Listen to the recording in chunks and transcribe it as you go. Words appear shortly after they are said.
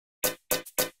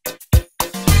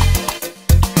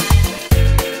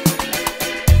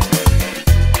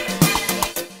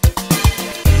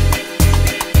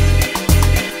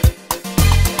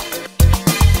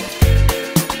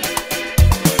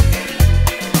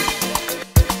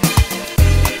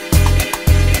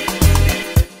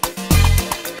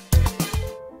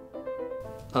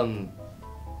Um,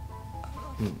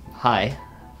 Hi,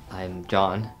 I'm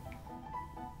John.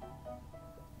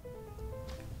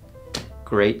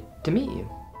 Great to meet you.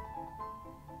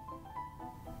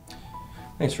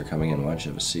 Thanks for coming in. Why don't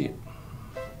you have a seat?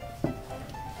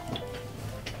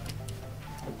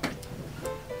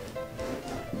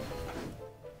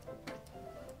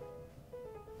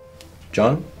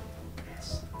 John?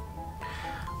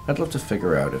 I'd love to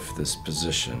figure out if this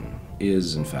position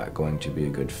is, in fact, going to be a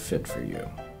good fit for you.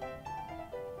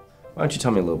 Why don't you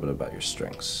tell me a little bit about your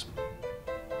strengths?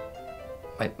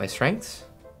 My strengths?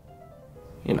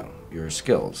 You know, your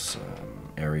skills,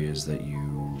 areas that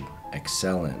you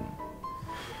excel in.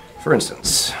 For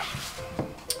instance,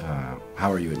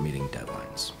 how are you at meeting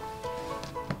deadlines?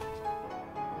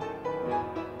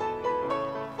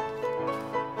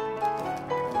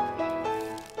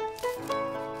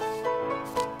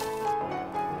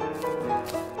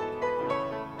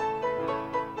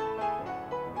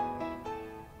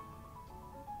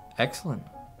 Excellent.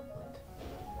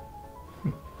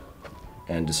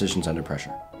 And decisions under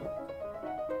pressure.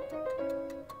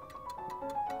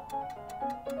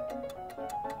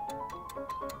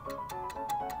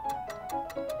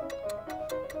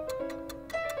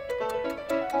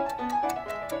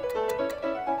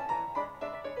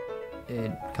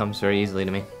 It comes very easily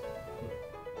to me.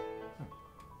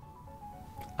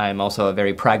 I'm also a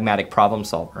very pragmatic problem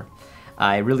solver.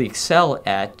 I really excel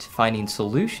at finding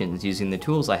solutions using the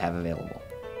tools I have available.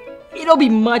 It'll be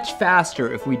much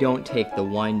faster if we don't take the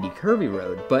windy, curvy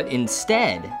road, but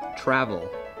instead travel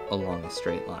along a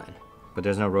straight line. But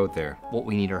there's no road there. What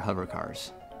we need are hover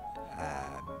cars.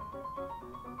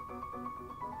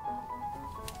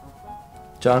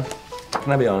 John,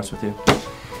 can I be honest with you?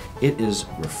 It is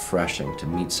refreshing to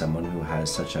meet someone who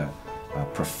has such a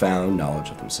profound knowledge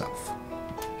of himself.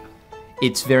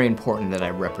 It's very important that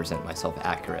I represent myself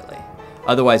accurately.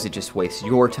 Otherwise, it just wastes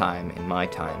your time and my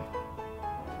time.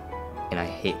 And I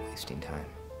hate wasting time.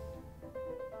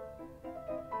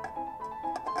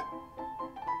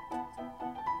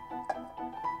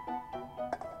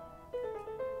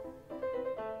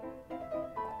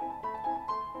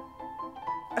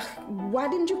 Why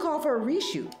didn't you call for a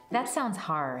reshoot? That sounds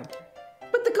hard.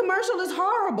 But the commercial is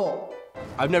horrible.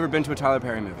 I've never been to a Tyler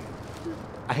Perry movie.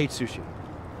 I hate sushi.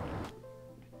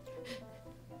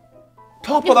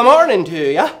 Top of the morning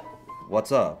to ya.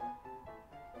 What's up?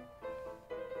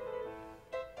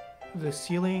 The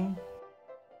ceiling